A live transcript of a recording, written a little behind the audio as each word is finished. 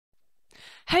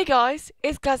Hey guys,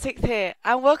 it's Glad6 here,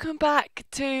 and welcome back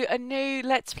to a new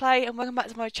Let's Play, and welcome back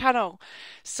to my channel.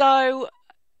 So,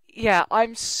 yeah,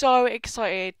 I'm so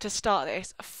excited to start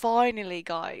this. Finally,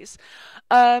 guys.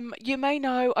 You may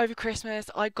know over Christmas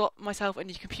I got myself a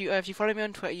new computer. If you follow me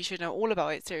on Twitter, you should know all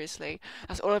about it, seriously.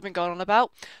 That's all I've been going on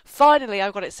about. Finally,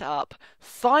 I've got it set up.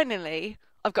 Finally,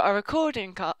 I've got a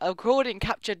recording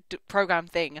capture program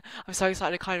thing. I'm so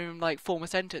excited to kind of like form a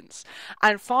sentence.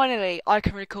 And finally, I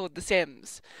can record The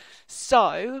Sims.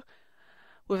 So,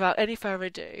 without any further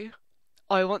ado,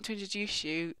 I want to introduce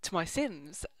you to my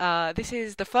Sims. This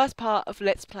is the first part of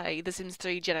Let's Play The Sims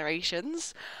 3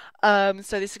 Generations. So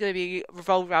this is going to be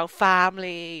revolved around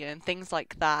family and things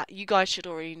like that. You guys should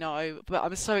already know, but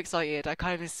I'm so excited. I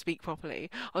can't even speak properly.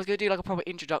 I was going to do like a proper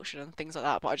introduction and things like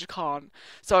that, but I just can't.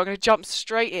 So I'm going to jump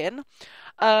straight in.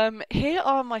 Here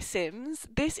are my Sims.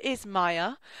 This is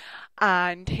Maya,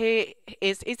 and here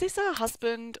is this her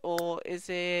husband or is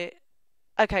it?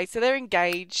 Okay, so they're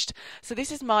engaged. So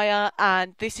this is Maya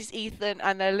and this is Ethan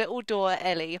and their little daughter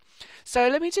Ellie. So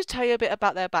let me just tell you a bit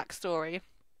about their backstory.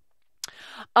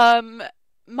 Um,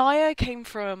 Maya came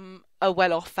from a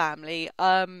well-off family.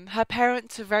 Her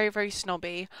parents are very, very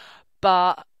snobby,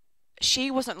 but she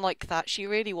wasn't like that. She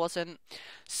really wasn't.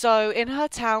 So in her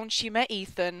town, she met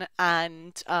Ethan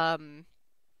and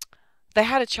they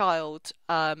had a child.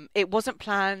 It wasn't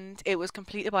planned. It was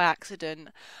completed by accident.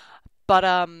 But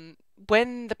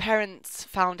when the parents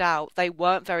found out, they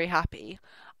weren't very happy.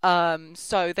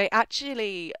 So they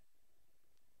actually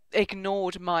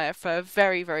ignored Maya for a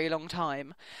very, very long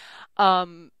time.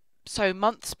 So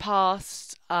months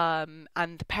passed, and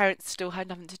the parents still had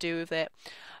nothing to do with it.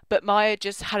 But Maya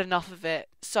just had enough of it.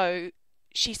 So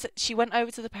she went over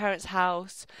to the parents'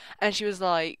 house, and she was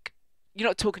like, "You're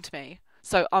not talking to me,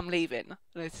 so I'm leaving."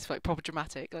 And this is like proper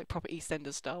dramatic, like proper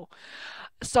EastEnders style.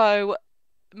 So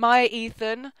Maya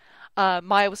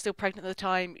was still pregnant at the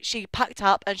time. She packed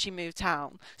up and she moved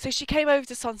town. So she came over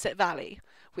to Sunset Valley,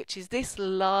 which is this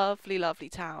lovely, lovely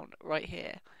town right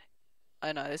here.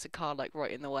 I know there's a car like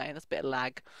right in the way and there's a bit of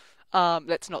lag.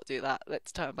 Let's not do that.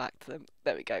 Let's turn back to them.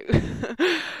 There we go.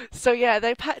 So yeah,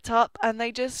 they packed up and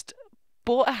they just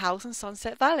bought a house in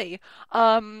Sunset Valley.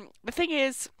 The thing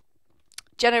is,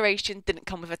 Generation didn't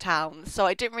come with a town, so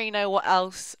I didn't really know what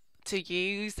else to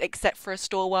use except for a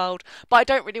store world, but I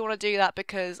don't really want to do that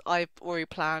because I've already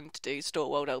planned to do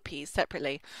store world LPs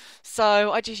separately.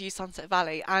 So I just use Sunset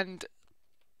Valley and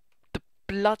the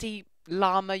bloody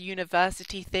llama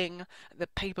university thing, the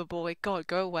paperboy. God,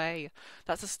 go away.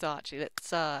 That's a start. Actually,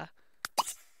 let's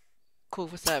call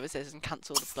for services and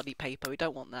cancel the bloody paper. We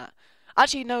don't want that.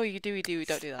 Actually, no, we don't do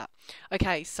that.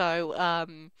 Okay, so,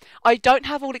 I don't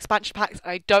have all expansion packs,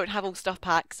 and I don't have all stuff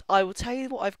packs. I will tell you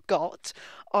what I've got.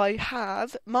 I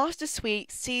have Master Suite,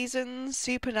 Seasons,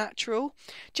 Supernatural,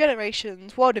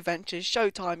 Generations, World Adventures,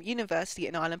 Showtime, University,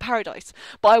 and Island Paradise.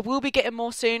 But I will be getting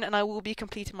more soon, and I will be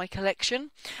completing my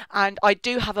collection. And I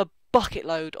do have a bucket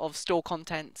load of store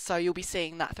content, so you'll be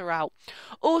seeing that throughout.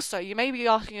 Also, you may be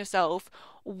asking yourself,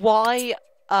 why,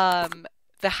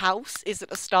 the house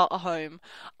isn't a starter home.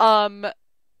 To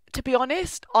be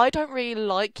honest, I don't really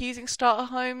like using starter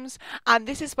homes, and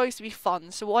this is supposed to be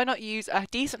fun, so why not use a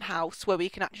decent house where we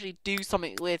can actually do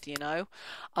something with, you know?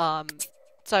 Um,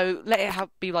 so let it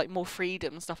be like more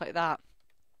freedom and stuff like that.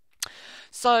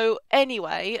 So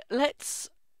anyway, let's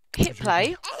hit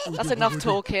play. That's enough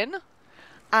talking.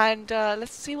 And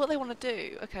let's see what they want to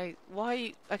do. Okay,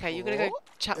 why? Okay, you're gonna go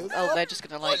chat. Oh, they're just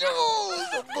gonna like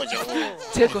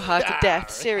tickle her to death.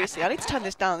 Seriously, I need to turn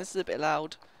this down. This is a bit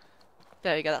loud.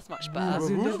 There we go. That's much better.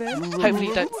 Hopefully,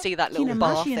 you don't see that little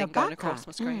bar thing going across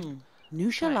my screen.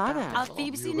 Right,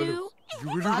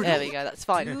 there we go. That's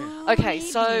fine. Okay,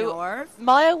 so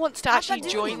Maya wants to actually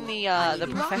join the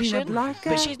profession,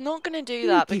 but she's not gonna do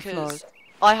that because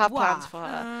I have plans for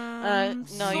her.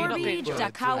 No, you're not being joined.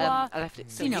 I left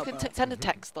it. So you can send a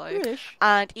text though.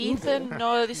 And Ethan,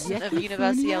 no, this isn't a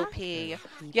university LP.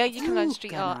 Yeah, you can learn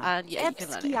street art and yeah, you can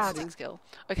learn an existing skill.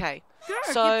 Okay.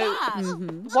 So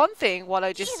one thing while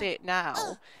I just sit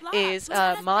now is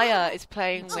Maya is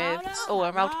playing with a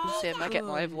multiple sim. I get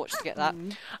my Overwatch to get that.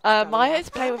 Maya is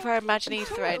playing with her imaginary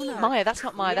friend. Maya, that's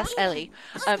not Maya, that's Ellie.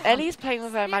 Ellie is playing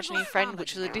with her imaginary friend,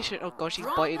 which is addition. Oh god, she's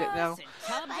biting it now.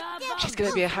 She's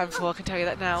gonna be a handful, I can tell you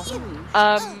that now.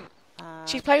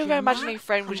 She's playing with her imaginary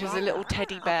friend, which is a little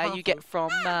teddy bear you get from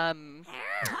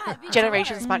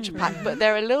Generation expansion pack, but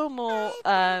they're a little more.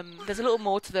 There's a little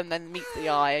more to them than meets the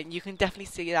eye, and you can definitely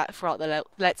see that throughout the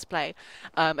Let's Play.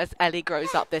 As Ellie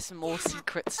grows up, there's some more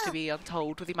secrets to be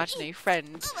untold with the imaginary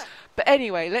friend. But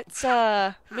anyway, let's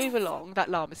move along. That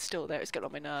llama's still there; it's getting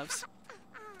on my nerves.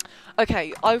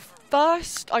 Okay, I probably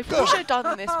should have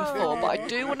done this before, but I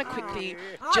do want to quickly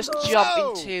just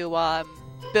jump into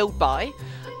build buy,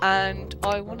 and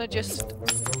I want to just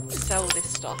sell this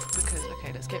stuff because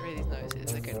okay, let's get rid of these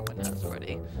noses. They're getting on my nerves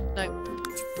already. No,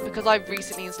 because I've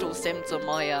recently installed Sims on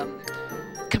my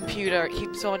computer. It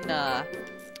keeps on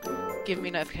giving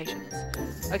me notifications.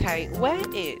 Okay, where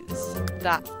is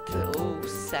that little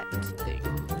set thing?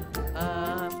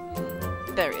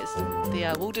 There it is.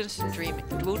 The Wilderness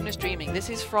Dreaming. This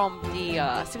is from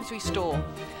the Sims 3 store.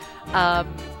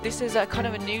 This is a kind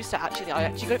of a new set actually. I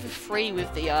actually got it for free with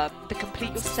the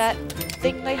complete your set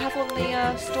thing they have on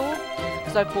the store.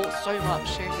 Because I bought so much.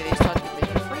 Seriously, they started with it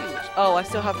for free. Oh, I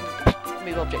still haven't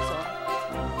moved objects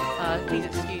on. Please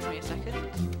excuse me a second.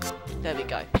 There we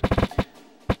go.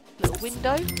 Little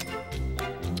window.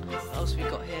 What else have we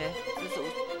got here?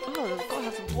 Oh, we've got to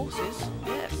have some horses.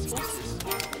 Yes, horses.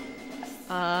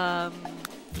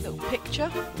 Little picture.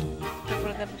 Put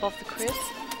one of them above the crib.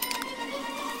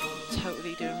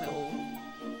 Totally doing a little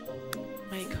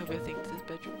makeover thing to this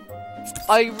bedroom.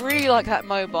 I really like that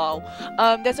mobile.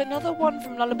 There's another one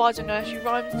from Lullabies and Nursery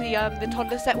Rhymes, the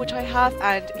toddler set which I have,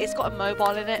 and it's got a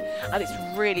mobile in it, and it's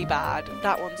really bad.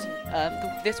 That one's,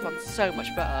 this one's so much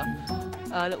better.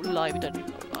 Little light, we don't need a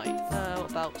little light.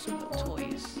 What about some little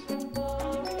toys?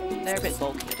 They're a bit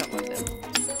bulky, I don't like them.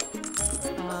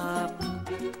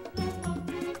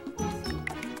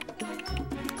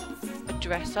 A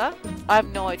dresser. I have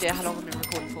no idea how long I've been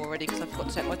recording for already because I forgot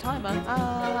to set my timer.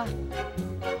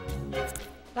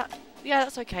 Yeah,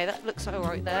 that's okay. That looks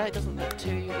alright there. It doesn't look too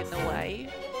in the way.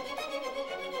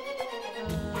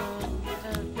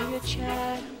 Maybe a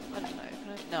chair. I don't know.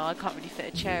 No, I can't really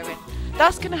fit a chair in.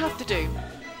 That's gonna have to do.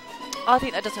 I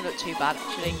think that doesn't look too bad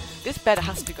actually. This bed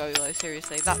has to go though,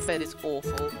 seriously. That bed is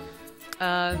awful.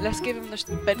 Let's give him the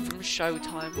bed from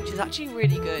Showtime, which is actually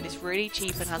really good. It's really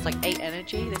cheap and has like 8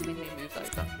 energy. This needs to be moved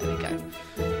over. There we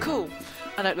go. Cool.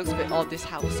 I know it looks a bit odd, this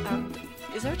house. And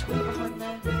is there a toilet behind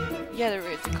there? Yeah, there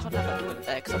is. I can't have a toilet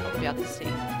there because I'm not going to be able to see.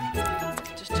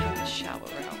 Just turn the shower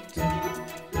around.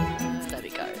 There we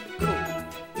go. Cool.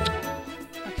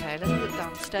 Okay, let's look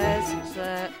downstairs.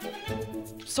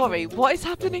 Sorry, what is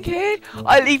happening here?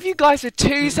 I leave you guys for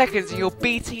 2 seconds and you're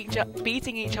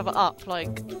beating each other up.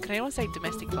 Like, can anyone say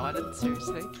domestic violence?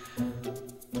 Seriously?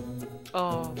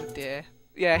 Oh dear.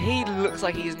 Yeah, he looks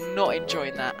like he's not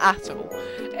enjoying that at all.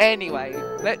 Anyway,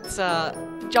 let's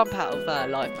jump out of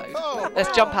live mode.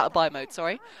 Let's jump out of buy mode,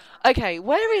 sorry. Okay,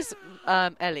 where is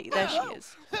Ellie? There she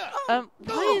is.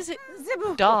 Why is it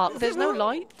dark? There's no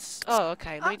lights? Oh,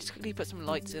 okay. Let me just quickly put some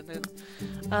lights in then.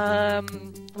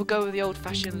 We'll go with the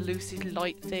old-fashioned Lucy's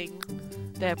light thing.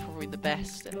 They're probably the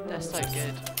best. They're so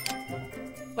good.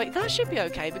 Wait, that should be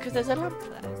okay because there's a lamp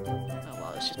there. Oh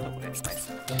well, let's just put one anyway.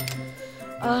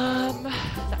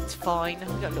 That's fine.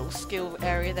 We've got a little skill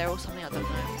area there or something. I don't know.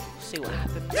 We'll see what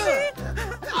happens.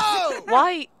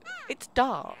 Why? It's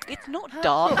dark. It's not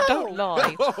dark. Don't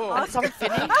lie. And it's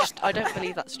unfinished. I don't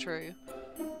believe that's true.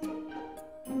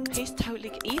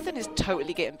 Ethan is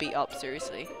totally getting beat up.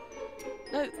 Seriously.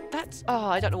 No, that's... Oh,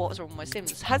 I don't know what was wrong with my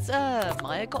Sims. Has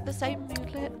Maya got the same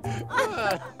moodlet?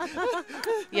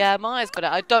 Yeah, Maya's got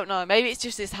it. I don't know. Maybe it's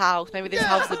just this house. Maybe this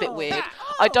house is a bit weird.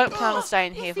 I don't plan on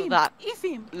staying here for that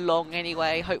long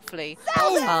anyway. Hopefully,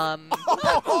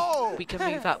 we can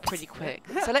move out pretty quick.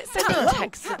 So let's send a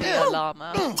text to the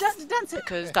llama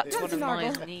because that's one of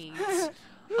Maya's needs.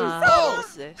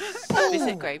 What's this?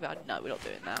 Visit graveyard? No, we're not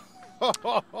doing that.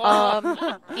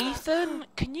 Ethan,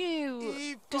 can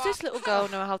you... Does this little girl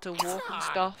know how to walk and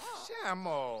stuff?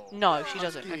 No, she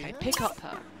doesn't. Okay, pick up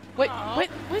her. Wait,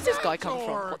 where's this guy come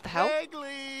from? What the hell?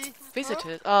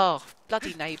 Visitors? Oh,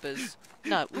 bloody neighbours.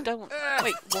 No, we don't want...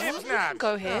 Wait, what? We can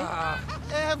go here.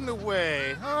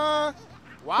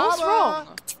 What's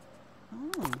wrong?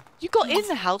 You got in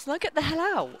the house, now get the hell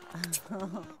out.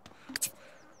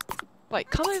 Wait,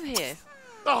 come over here.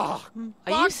 Are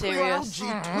you serious?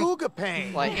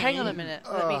 Wait, hang on a minute.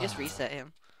 Let me just reset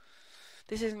him.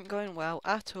 This isn't going well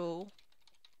at all.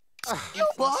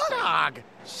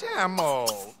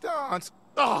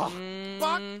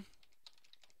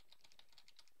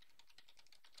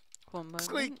 One moment.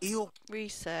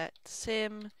 Reset.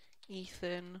 Sim,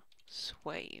 Ethan,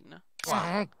 Swain.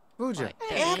 Right, there we go.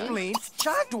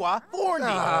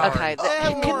 Okay,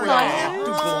 can Maya...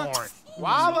 I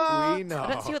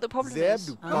don't see what the problem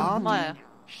is. Maya.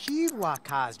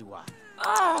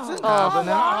 Oh,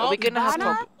 are we gonna have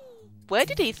problems? Where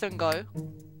did Ethan go?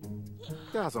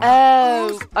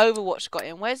 Oh, Overwatch got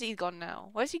him. Where's he gone now?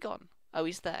 Where's he gone? Oh,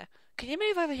 he's there. Can you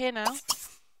move over here now?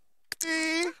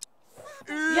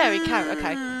 Yeah, we can.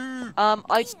 Okay.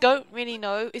 I don't really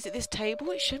know. Is it this table?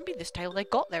 It shouldn't be this table. They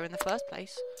got there in the first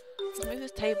place. Move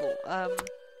this table.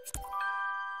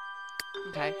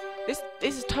 Okay. This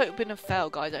has totally been a fail,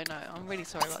 guys. I know. I'm really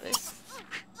sorry about this.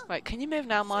 Right, can you move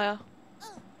now, Maya?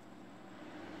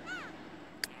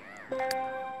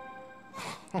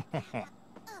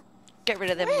 Get rid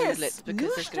of them moodlets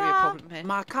because there's going to be a problem here.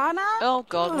 Oh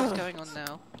god, what's going on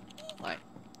now? Right.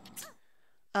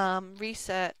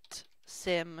 Reset,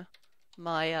 Sim,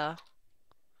 Maya,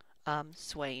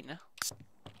 Swain. There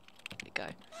we go.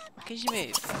 Can you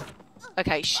move?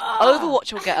 Okay,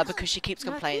 Overwatch will get her because she keeps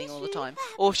complaining all the time.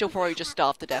 Or she'll probably just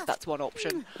starve to death, that's one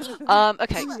option.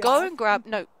 Okay, go and grab...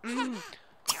 No.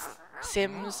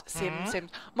 Sims.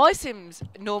 My Sims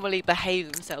normally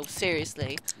behave themselves,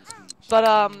 seriously. But,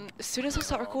 as soon as I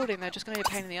start recording, they're just going to be a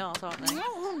pain in the arse, aren't they?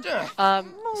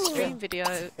 Stream video.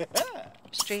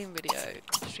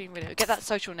 Get that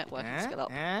social networking skill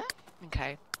up.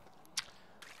 Okay.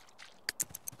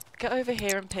 Get over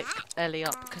here and pick Ellie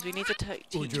up, because we need to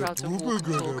teach her how to walk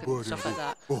and talk and stuff like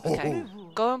that. Okay.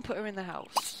 Go and put her in the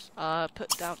house.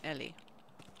 Put down Ellie.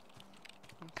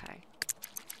 Okay.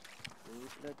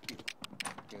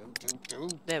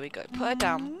 There we go. Put her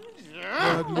down.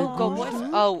 Oh god, what is...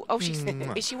 Oh, she's...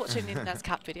 Is she watching Nina's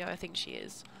cat video? I think she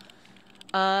is.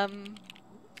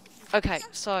 Okay,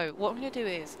 so what I'm going to do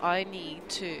is I need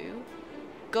to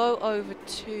go over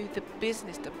to the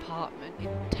business department in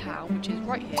town, which is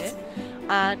right here,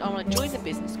 and I want to join the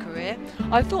business career.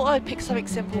 I thought I'd pick something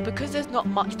simple because there's not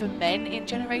much for men in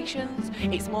Generations.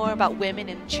 It's more about women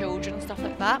and children and stuff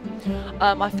like that.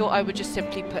 I thought I would just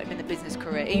simply put him in the business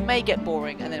career. He may get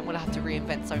boring and then we'll have to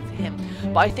reinvent something for him,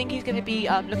 but I think he's going to be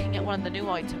looking at one of the new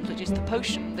items, which is the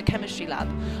potion, the chemistry lab.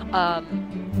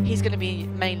 He's going to be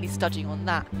mainly studying on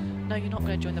that. No, you're not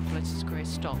going to join the business career,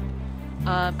 stop.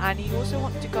 And he also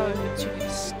wants to go over to the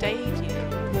stadium,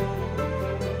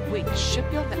 which should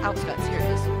be on the outskirts. Here it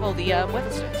is. Oh, the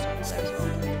Weatherstone there as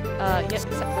well. Yes,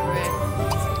 accept career.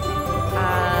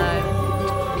 And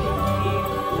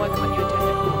why can't you attend it?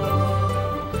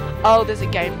 Oh, there's a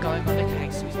game going on.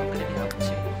 Okay, so he's not going to be able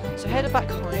to. So head back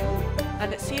home, and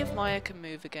let's see if Maya can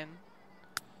move again.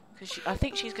 Because I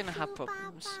think she's going to have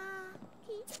problems.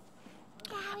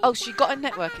 Oh, she got a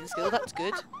networking skill. That's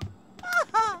good.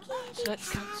 So let's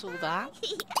cancel that.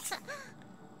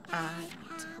 And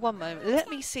one moment, let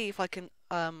me see if I can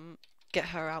get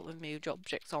her out with moved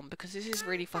objects on, because this is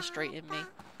really frustrating me.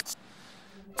 Let's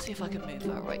see if I can move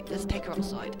her. Right, let's take her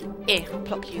outside.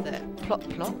 Plop you there. Plop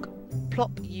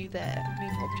you there.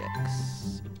 Move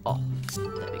objects off.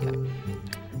 There we go.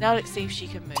 Now let's see if she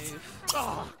can move.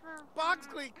 Box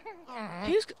squeak.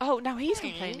 Oh, now he's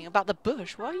complaining about the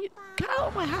bush. Why are you... Get out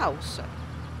of my house.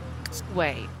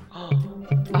 Wait.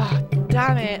 Ah,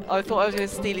 damn it. I thought I was going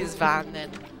to steal his van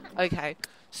then. Okay.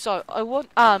 So, I want...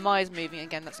 Maya's moving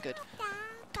again. That's good.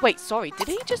 Wait, sorry. Did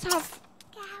he just have...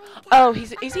 Oh,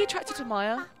 is he attracted to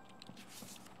Maya?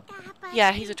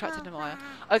 Yeah, he's attracted to Maya.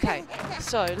 Okay.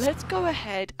 So, let's go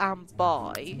ahead and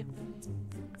buy...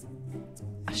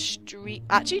 a street...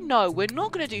 Actually, no. We're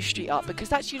not going to do street art because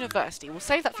that's university. We'll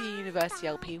save that for your university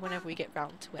LP whenever we get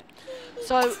round to it.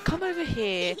 So, come over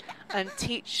here and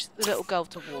teach the little girl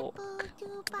to walk.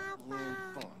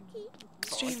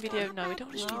 Stream video. No, we don't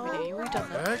want to stream video. You've already done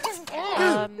that.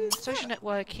 Social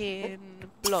networking.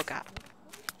 Blog app.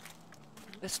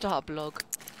 Let's start a blog.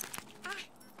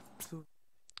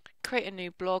 Create a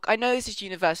new blog. I know this is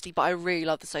university, but I really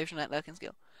love the social networking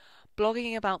skill.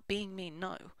 Blogging about being me.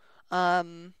 No.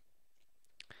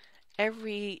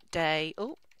 Everyday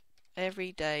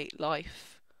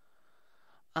life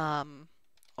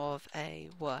of a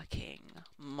working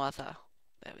mother.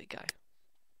 There we go.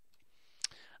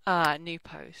 New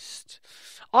post.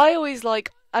 I always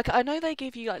like... I know they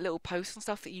give you like little posts and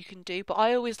stuff that you can do, but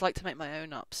I always like to make my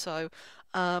own up. So,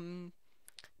 I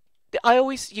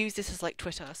always use this as like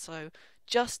Twitter. So,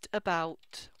 just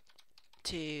about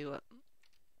to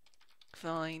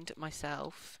find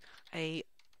myself a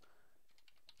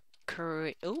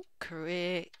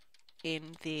career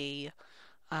in the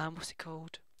what's it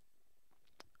called?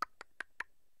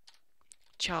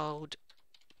 Child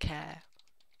care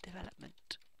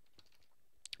development.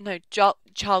 No,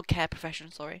 child care profession.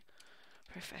 Sorry,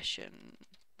 profession.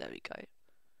 There we go.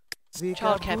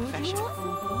 Child care profession.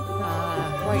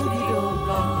 Right here.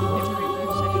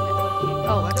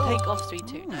 Oh, I take off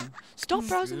 3-2 now. Stop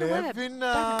browsing the web. Damn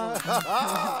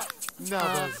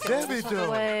it.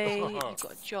 Away. You've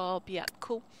got a job. Yeah,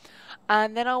 cool.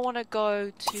 And then I want to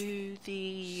go to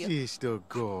the She's still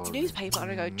good. newspaper. I'm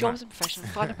going to go jobs and professions,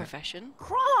 find a profession.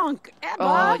 Kronk,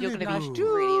 Oh, you're going to nice be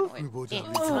too. really annoying.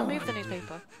 Can I move the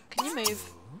newspaper? Can you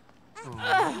move?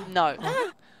 No.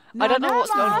 I don't know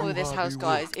what's going on with this house,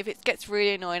 guys. If it gets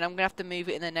really annoying, I'm going to have to move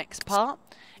it in the next part.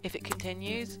 If it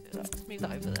continues, let's move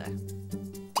that over there.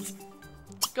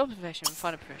 Job and profession,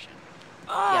 find a profession.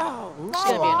 Yeah, it's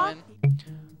going to be annoying.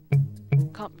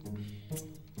 Can't...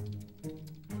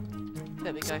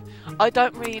 There we go. I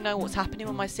don't really know what's happening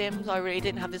with my Sims. I really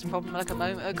didn't have this problem like a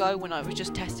moment ago when I was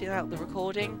just testing out the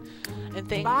recording and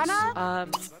things.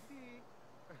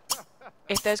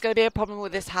 If there's going to be a problem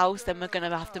with this house, then we're going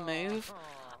to have to move.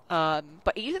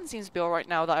 But Ethan seems to be alright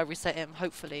now that I reset him,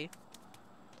 hopefully.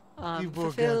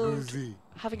 Fulfilled,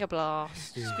 having a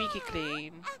blast, squeaky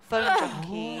clean, phone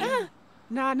junkie,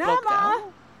 logged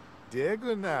out.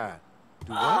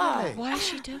 Why is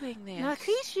she doing this?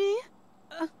 Nakishi.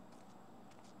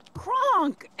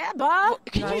 Kronk, Ebba.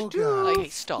 Can you do? Okay,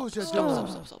 stop. Okay.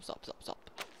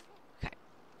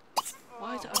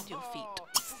 Why is it under your feet?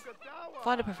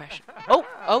 Find a profession.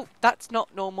 Oh, that's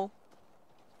not normal.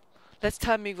 Let's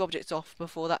turn move objects off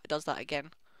before that does that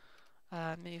again.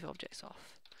 Move objects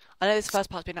off. I know this first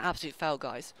part's been an absolute fail,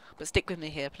 guys, but stick with me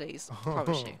here, please.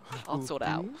 Promise you. I'll sort it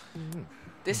out.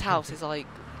 This house is like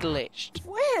glitched.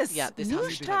 Where's this house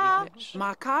is totally glitched.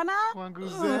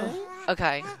 Makana?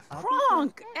 Okay.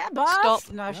 Kronk, Ebba.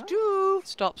 Stop. Nice too.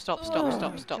 Stop.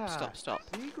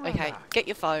 Okay, get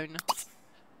your phone.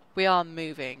 We are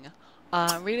moving.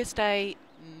 Real estate,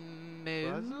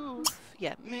 move.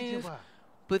 Yeah, move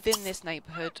within this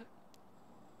neighbourhood.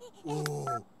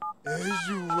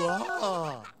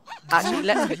 Actually,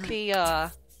 let's quickly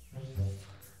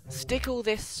stick all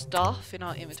this stuff in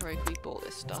our inventory if we bought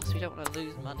this stuff, so we don't want to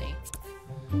lose money.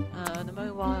 The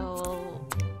mobile,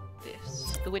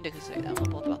 this. The window can stay there. I'm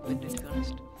not bothered about the window, to be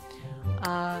honest.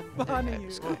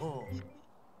 Let's go.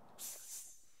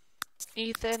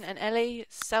 Ethan and Ellie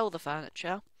sell the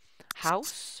furniture.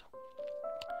 House.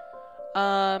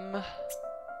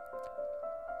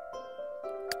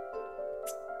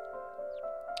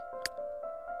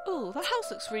 Oh, that house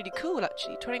looks really cool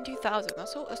actually. 22,000.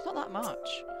 That's all. That's not that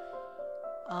much.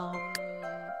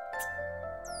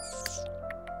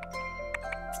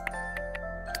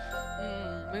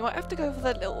 We might have to go for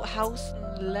that little house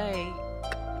and lake.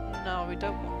 No, we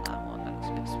don't want that one. That looks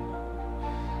a bit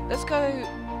small. Let's go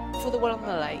for the one on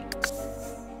the lake.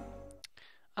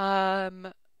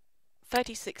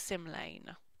 36 Sim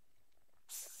Lane.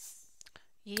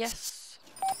 Yes.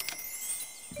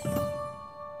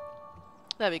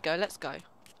 There we go, let's go.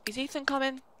 Is Ethan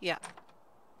coming? Yeah.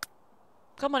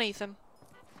 Come on, Ethan.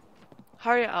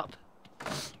 Hurry it up.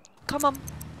 Come on.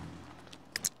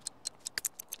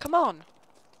 Come on.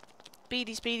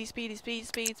 Speedy.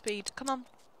 Come on.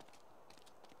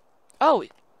 Oh,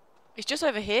 it's just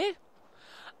over here?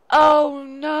 Oh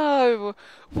no!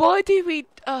 Why do we...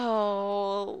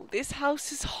 Oh, this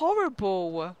house is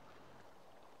horrible.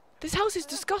 This house is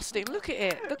disgusting. Look at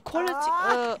it. The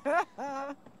quality...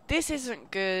 This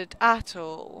isn't good at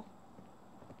all.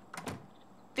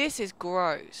 This is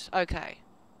gross. Okay.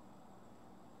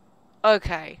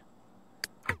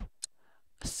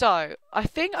 So, I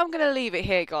think I'm going to leave it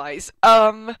here, guys.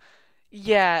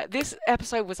 Yeah, this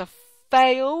episode was a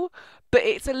fail, but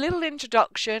it's a little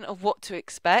introduction of what to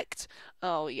expect.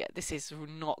 Oh, yeah, this is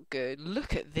not good.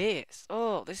 Look at this.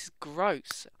 Oh, this is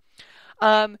gross.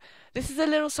 This is a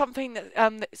little something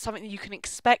that something that you can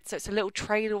expect. So it's a little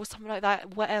trailer or something like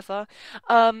that, whatever.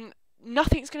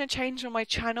 Nothing's going to change on my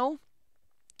channel.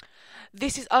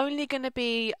 This is only going to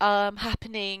be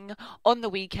happening on the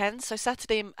weekends, so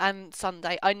Saturday and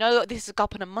Sunday. I know that this is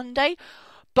up on a Monday,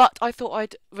 but I thought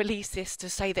I'd release this to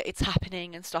say that it's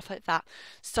happening and stuff like that.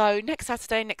 So next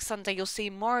Saturday, next Sunday, you'll see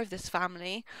more of this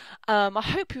family. I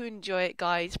hope you enjoy it,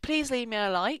 guys. Please leave me a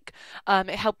like. It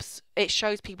helps. It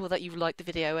shows people that you like the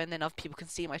video, and then other people can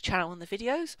see my channel and the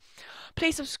videos.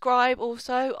 Please subscribe.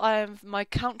 Also, my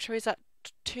counter is at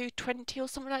 220 or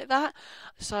something like that.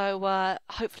 So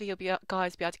hopefully you'll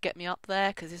guys be able to get me up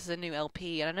there, because this is a new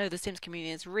LP, and I know the Sims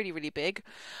community is really, really big.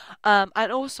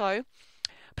 And also,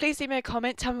 please leave me a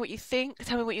comment. Tell me what you think.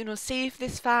 Tell me what you want to see for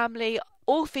this family.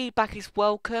 All feedback is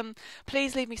welcome.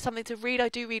 Please leave me something to read. I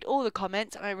do read all the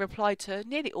comments, and I reply to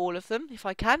nearly all of them if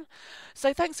I can.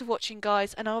 So thanks for watching,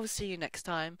 guys, and I will see you next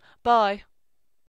time. Bye.